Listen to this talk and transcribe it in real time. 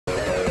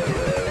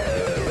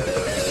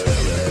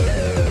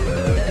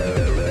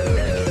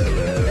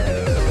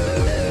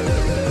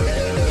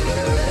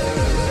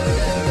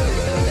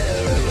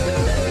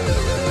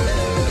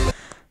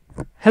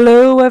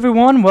Hello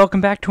everyone, welcome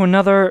back to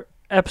another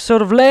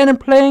episode of Landon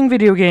playing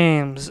video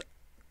games.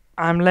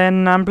 I'm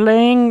Landon, I'm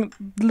playing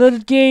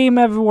the game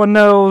everyone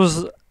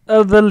knows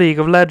of the League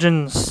of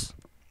Legends.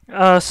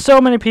 So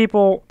many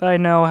people that I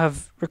know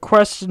have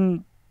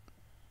requested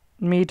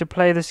me to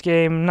play this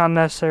game, not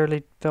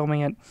necessarily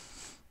filming it,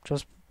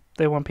 just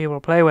they want people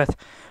to play with.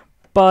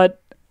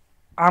 But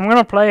I'm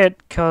gonna play it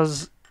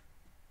because,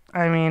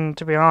 I mean,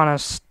 to be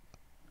honest,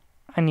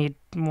 I need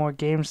more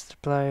games to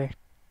play.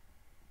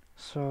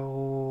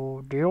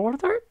 So, deal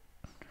with it?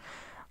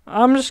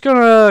 I'm just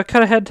gonna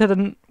cut ahead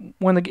to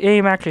when the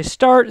game actually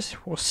starts.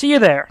 We'll see you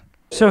there.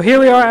 So here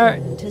we are.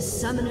 To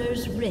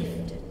Summoner's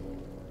Rift.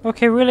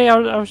 Okay, really?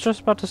 I was just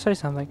about to say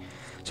something.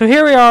 So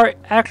here we are,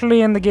 actually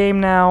in the game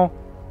now.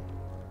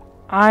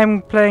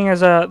 I'm playing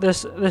as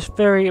this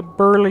very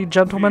burly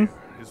gentleman. Fear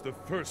is the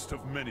first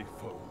of many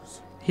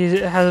foes. He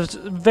has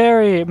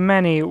very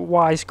many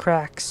wise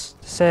cracks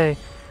to say,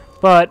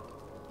 but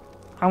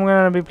I'm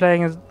gonna be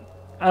playing as.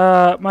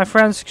 My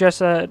friend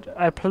suggested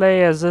I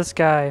play as this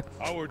guy.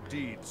 Our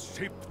deeds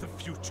shape the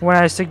future. When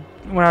I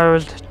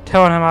was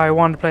telling him how I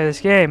wanted to play this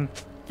game.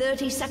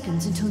 30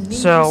 seconds until minions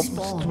So spawn.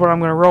 this is what I'm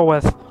gonna roll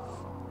with.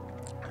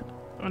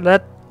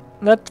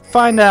 Let's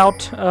find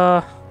out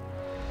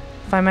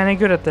if I'm any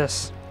good at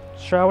this,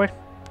 shall we?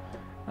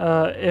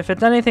 If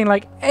it's anything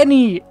like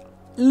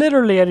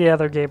literally any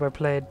other game I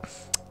played,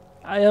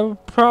 I'll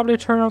probably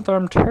turn out that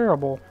I'm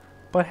terrible.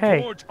 But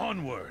hey, Forge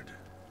onward.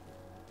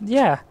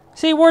 yeah.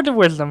 See, words of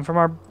wisdom from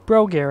our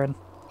bro Garen.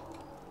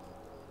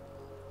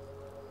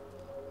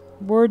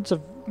 Words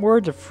of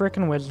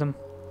frickin' wisdom.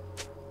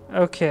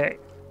 Okay,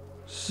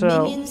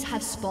 so Minions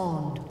have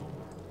spawned.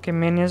 okay,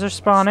 minions are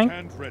spawning.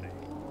 Stand ready.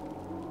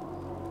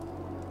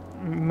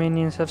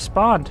 Minions have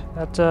spawned.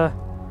 That's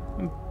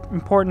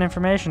important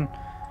information.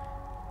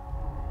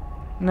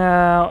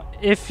 Now,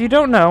 if you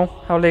don't know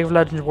how League of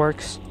Legends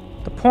works,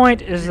 the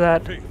point is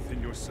that Faith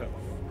in yourself.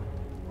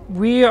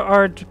 we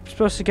are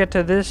supposed to get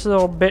to this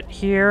little bit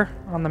here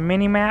on the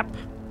mini-map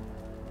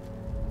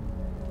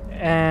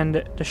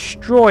and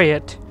destroy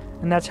it,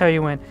 and that's how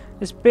you win.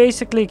 It's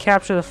basically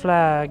capture the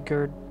flag,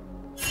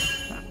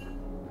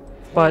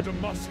 but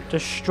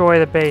destroy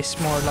the base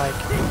more like.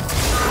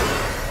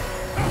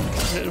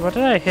 What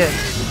did I hit?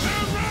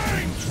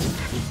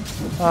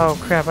 Oh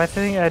crap, I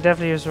think I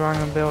definitely used the wrong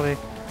ability.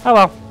 Oh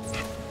well.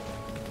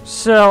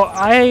 So,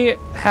 I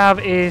have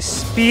a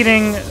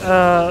speeding,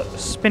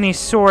 spinny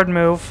sword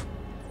move,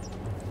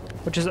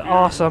 which is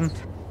awesome.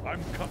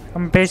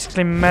 I'm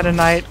basically Meta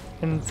Knight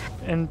in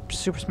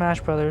Super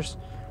Smash Brothers.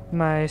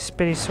 My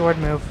spinny sword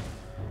move.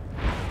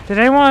 Does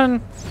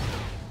anyone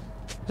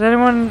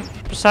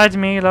besides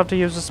me love to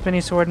use the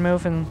spinny sword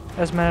move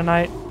as Meta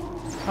Knight?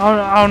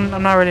 I'm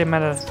not really a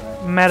meta.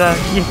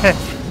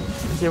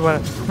 Yeah,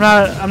 what?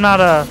 I'm not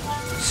a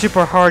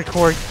super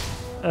hardcore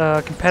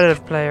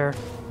competitive player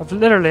of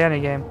literally any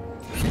game.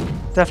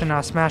 Definitely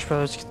not Smash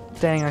Brothers.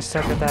 Dang, I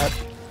suck at that.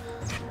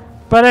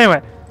 But anyway,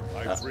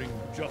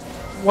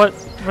 what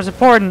was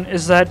important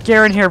is that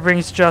Garen here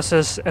brings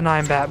justice, and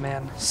I'm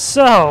Batman.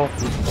 So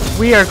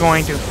we are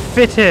going to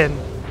fit in.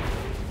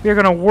 We are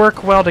going to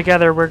work well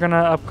together. We're going to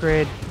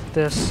upgrade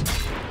this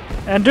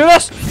and do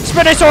this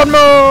spinning sword move.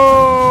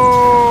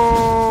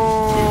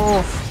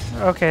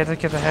 Okay,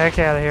 let's get the heck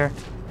out of here.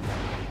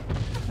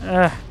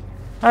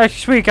 Alright,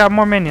 sweet, got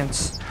more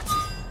minions.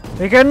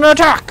 We can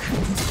attack!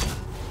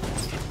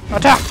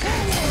 Attack!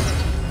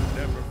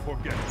 Never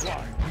forget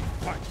why we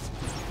fight.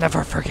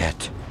 Never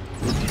forget.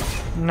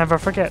 Never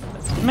forget.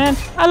 Man,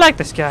 I like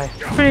this guy.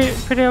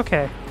 Pretty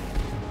okay.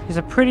 He's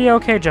a pretty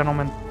okay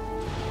gentleman.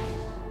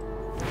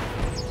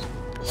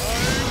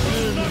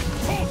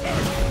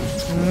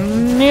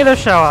 Neither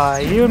shall I.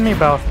 You and me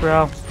both,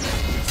 bro.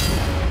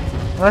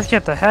 Let's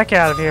get the heck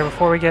out of here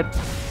before we get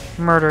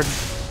murdered.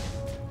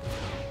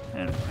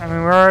 I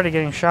mean, we're already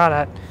getting shot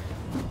at.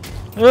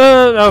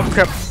 Oh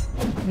crap!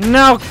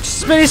 No,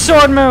 spinny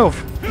sword move.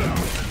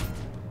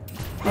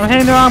 I'm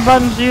hitting the wrong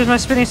button to use my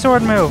spinny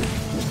sword move.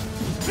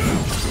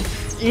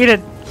 Eat it,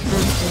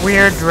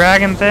 weird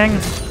dragon thing.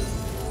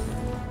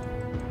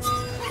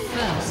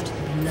 First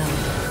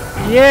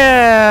love.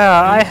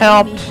 Yeah, I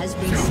helped. Enemy has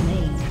been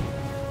slain.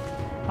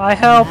 I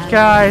helped,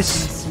 guys.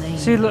 Slain.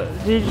 See, look,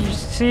 did you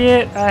see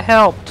it? I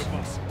helped.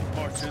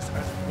 Marches as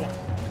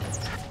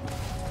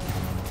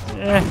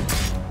one.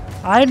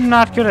 I'm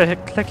not good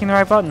at clicking the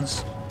right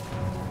buttons.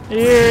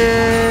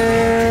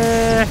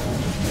 Yeah.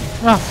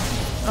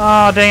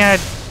 Oh, dang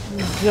it.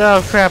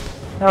 Oh, crap.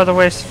 That was a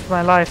waste of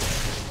my life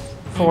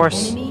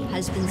force. An enemy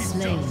has been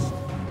slain.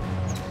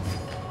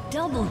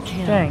 Double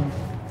kill. Dang.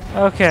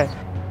 Okay.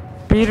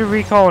 Beat a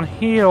recall and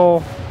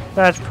heal.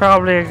 That's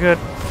probably a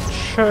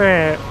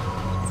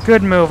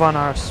good move on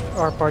our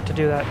part to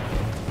do that.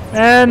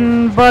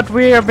 But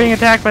we are being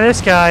attacked by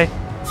this guy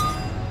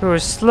who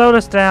has slowed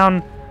us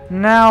down.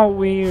 Now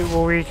we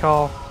will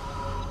recall.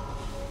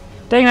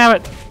 Dang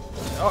it!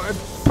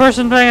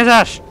 Person playing as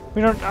Ash.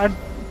 We don't.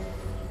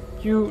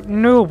 You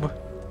noob.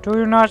 Do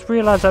you not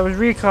realize I was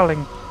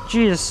recalling?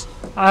 Jeez.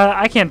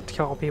 I can't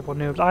call people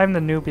noobs. I'm the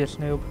noobiest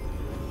noob.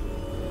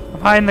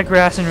 I'm hiding the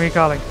grass and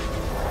recalling.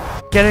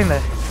 Getting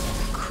the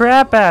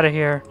crap out of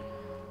here.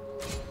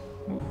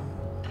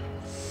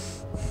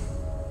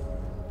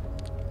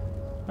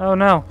 Oh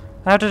no.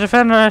 I have to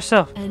defend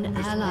ourselves. An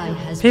ally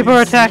has People been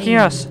are attacking slain.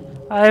 us.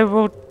 I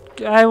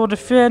will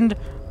defend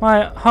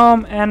my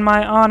home and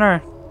my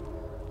honor.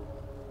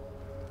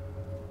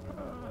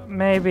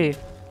 Maybe.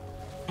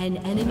 An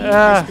enemy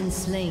has been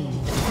slain.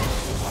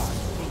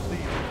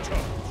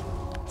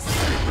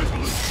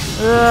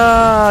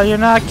 You're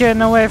not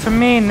getting away from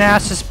me,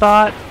 NASA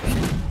spot.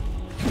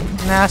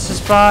 NASA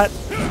spot.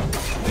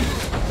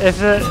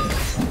 If it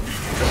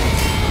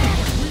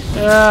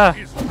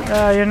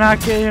you're not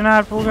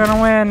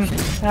gonna win.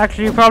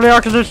 Actually, you probably are,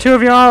 because there's two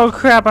of you. Oh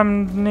crap,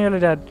 I'm nearly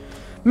dead.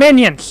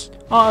 Minions!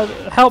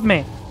 Help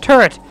me.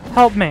 Turret,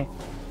 help me.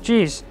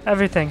 Jeez,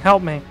 everything,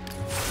 help me.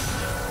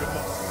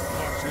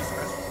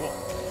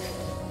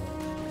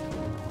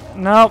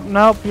 Nope,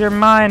 nope, you're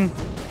mine.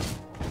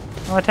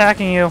 I'm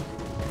attacking you.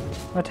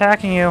 I'm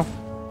attacking you.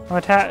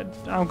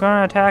 I'm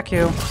gonna attack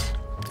you.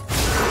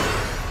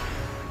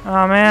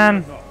 Oh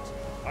man.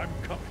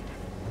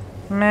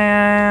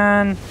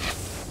 Man.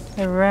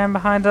 I ran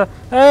behind the...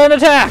 An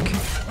attack!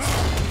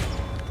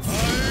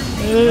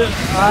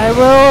 I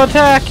will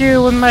attack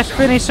you with my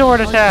spinny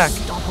sword attack.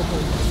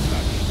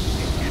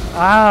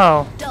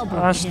 Ow.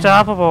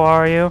 Unstoppable,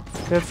 are you?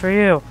 Good for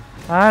you.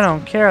 I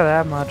don't care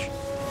that much.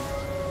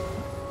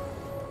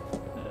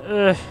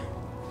 Ugh.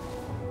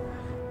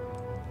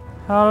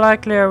 How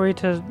likely are we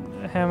to...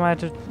 am I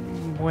to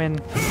win?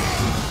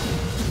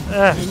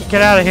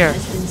 Get out of here.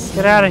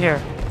 Get out of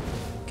here.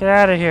 Get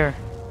out of here.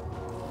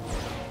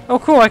 Oh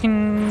cool, I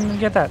can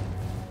get that.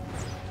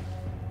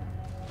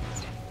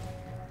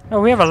 Oh,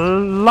 we have a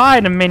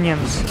line of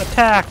minions.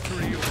 Attack.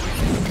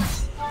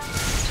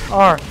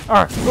 Oh,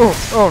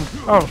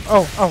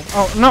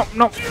 no,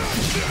 no.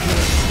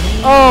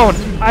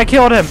 Oh, I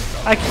killed him.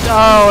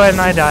 Oh, and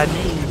I died.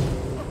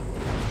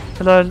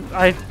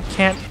 I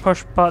can't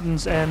push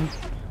buttons and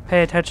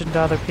pay attention to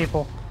other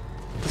people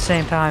at the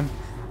same time.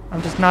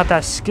 I'm just not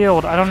that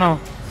skilled. I don't know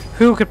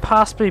who could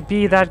possibly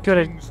be that good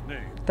at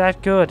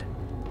that good.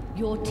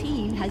 Your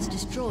team has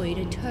destroyed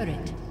a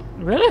turret.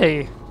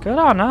 Really? Good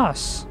on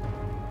us.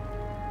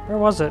 Where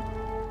was it?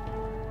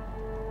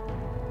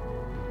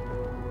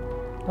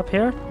 Up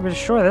here? Did we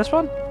destroy this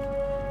one?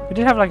 We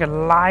did have like a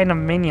line of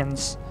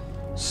minions.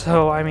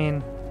 So, I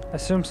mean, I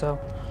assume so.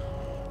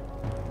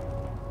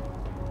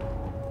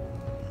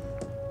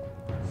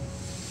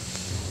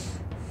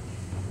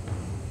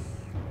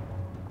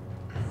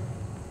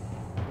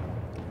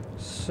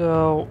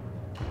 So,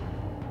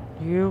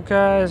 you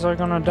guys are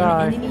gonna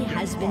die. An enemy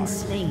has been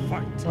slain.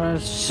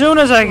 As soon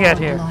as I get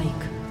here.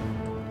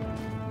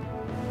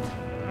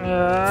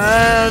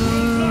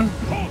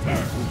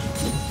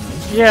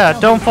 Yeah,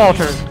 don't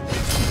falter.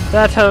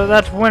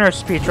 That's winner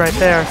speech right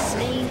there.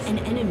 Slain an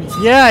enemy.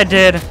 Yeah, I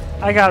did.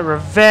 I got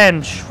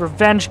revenge.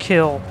 Revenge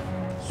kill.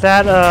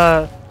 That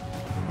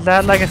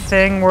like a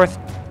thing worth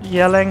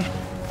yelling?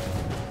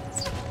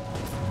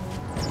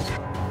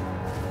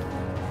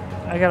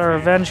 I got a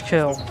revenge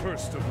kill.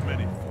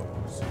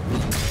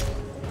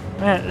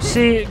 Man,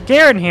 see,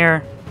 Garen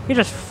here, he's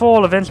just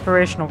full of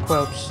inspirational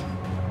quotes.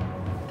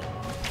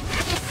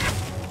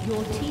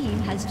 Your team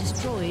has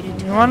destroyed a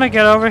turret. You wanna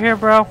get over here,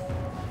 bro?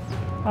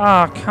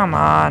 Oh, come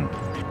on.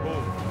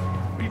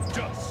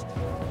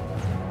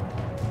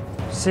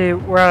 See,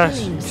 we're at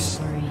Killing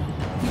spree.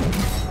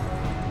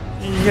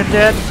 You're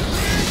dead.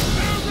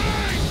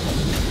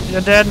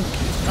 You're dead.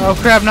 Oh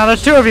crap, now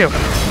there's two of you.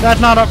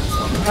 That's not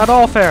at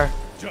all fair.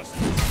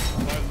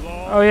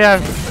 Oh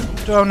yeah.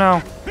 Oh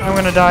no. I'm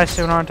gonna die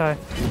soon, aren't I?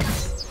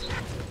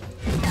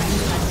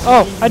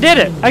 Oh, I did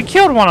it! I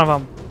killed one of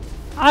them!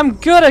 I'm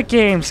good at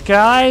games,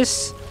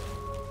 guys!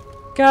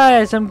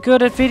 Guys, I'm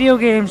good at video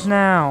games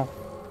now.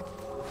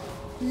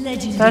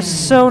 Legendary. That's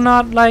so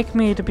not like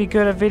me to be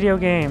good at video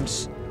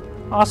games.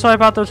 Also, I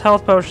bought those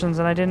health potions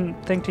and I didn't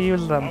think to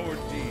use them. Our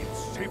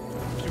deeds shape the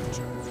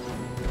future.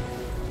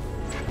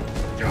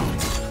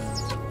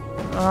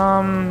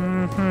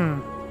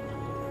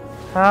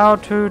 How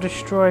to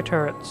destroy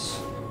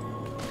turrets.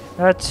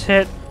 Let's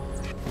hit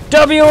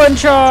W and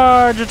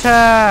charge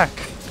attack!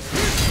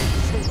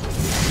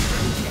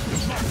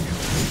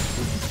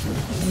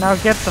 Now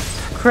get the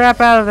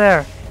crap out of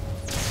there.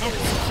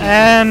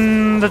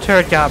 And the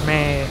turret got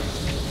me.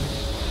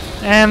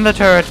 And the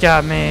turret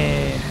got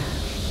me.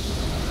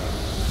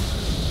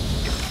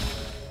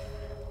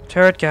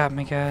 Turret got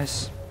me,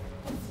 guys.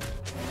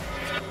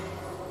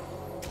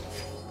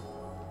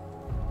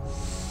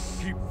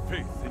 Keep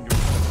faith in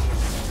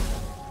yourself.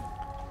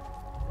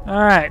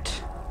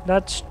 Alright.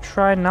 Let's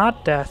try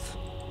not death.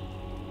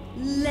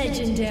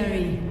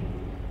 Legendary.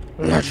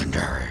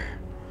 Legendary.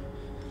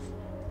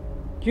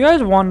 Do you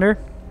guys wonder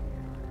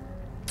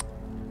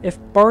if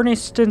Barney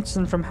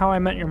Stinson from How I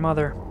Met Your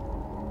Mother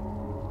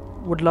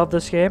would love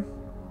this game?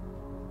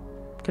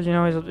 Because, you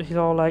know, he's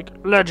all like,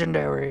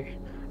 legendary.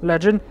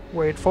 Legend,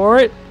 wait for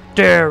it,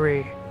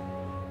 dairy.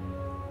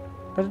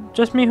 But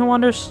just me who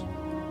wonders?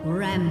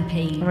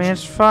 Rampage. I mean,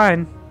 it's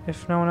fine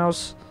if no one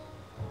else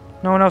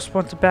No one else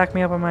wants to back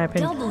me up on my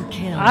opinion. Double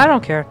kill. I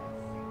don't care.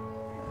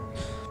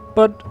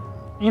 But,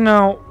 you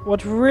know,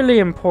 what's really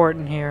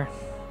important here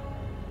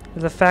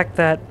is the fact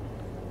that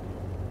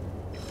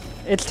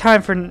it's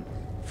time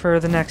for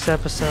the next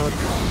episode.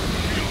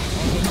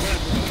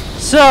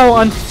 So,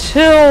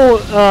 until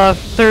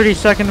 30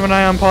 seconds when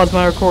I unpause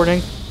my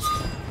recording,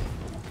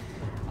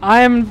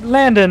 I am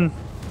Landon.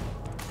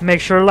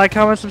 Make sure to like,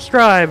 comment,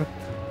 subscribe.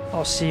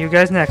 I'll see you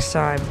guys next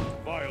time.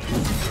 Violence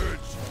surge.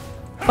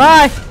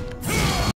 Bye!